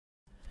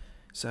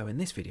So in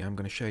this video I'm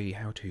going to show you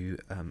how to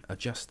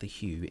adjust the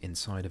hue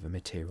inside of a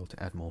material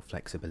to add more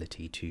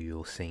flexibility to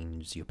your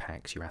scenes, your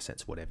packs, your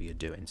assets, whatever you're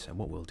doing. So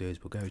what we'll do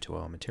is we'll go to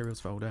our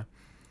materials folder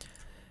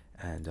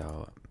and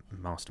our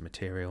master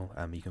material.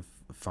 You can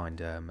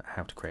find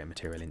how to create a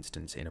material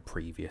instance in a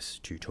previous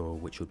tutorial,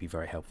 which will be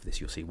very helpful for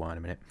this. You'll see why in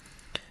a minute.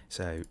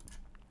 So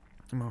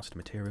master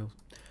materials,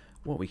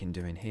 what we can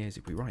do in here is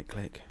if we right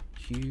click,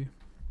 hue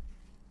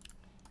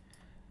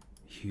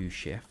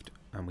shift,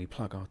 and we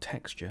plug our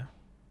texture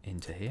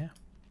into here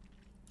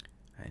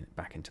and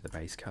back into the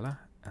base color,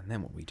 and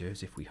then what we do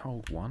is if we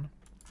hold one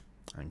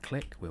and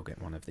click, we'll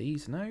get one of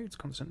these nodes,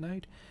 constant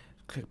node.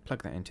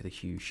 Plug that into the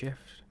hue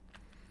shift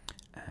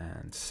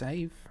and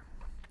save.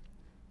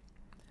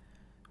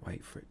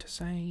 Wait for it to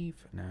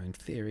save. Now in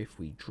theory, if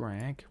we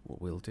drag,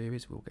 what we'll do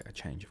is we'll get a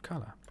change of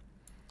color.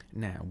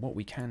 Now what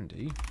we can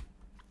do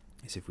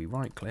is if we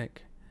right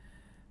click,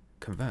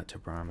 convert to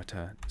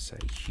parameter, say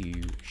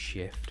hue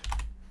shift.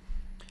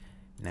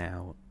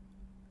 Now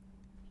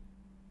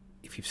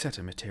if you've set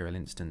a material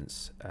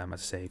instance, as I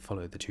say,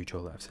 follow the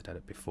tutorial that I've set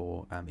out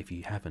before. If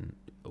you haven't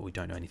or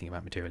don't know anything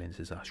about material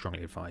instances, I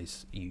strongly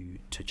advise you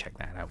to check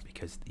that out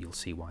because you'll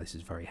see why this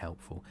is very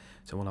helpful.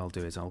 So what I'll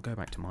do is I'll go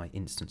back to my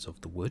instance of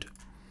the wood,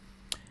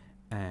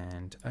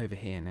 and over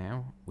here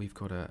now we've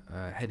got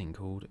a heading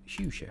called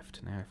hue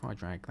shift. Now if I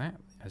drag that,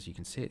 as you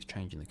can see, it's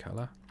changing the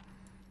color,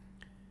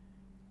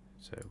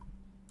 so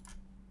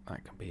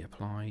that can be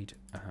applied.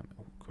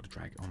 Got to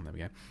drag it on, there we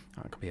go.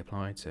 That can be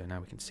applied, so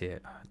now we can see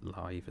it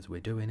live as we're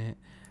doing it,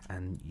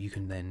 and you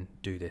can then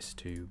do this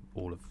to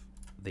all of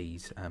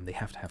these. They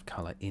have to have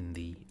color in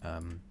the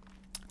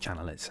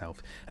channel itself,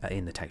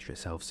 in the texture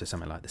itself. So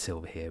something like the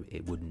silver here,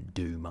 it wouldn't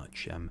do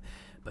much,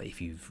 but if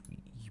you've,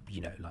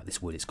 you know, like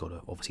this wood, it's got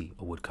obviously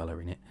a wood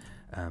color in it.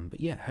 But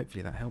yeah,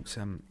 hopefully that helps.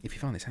 If you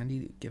find this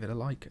handy, give it a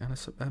like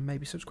and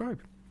maybe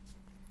subscribe.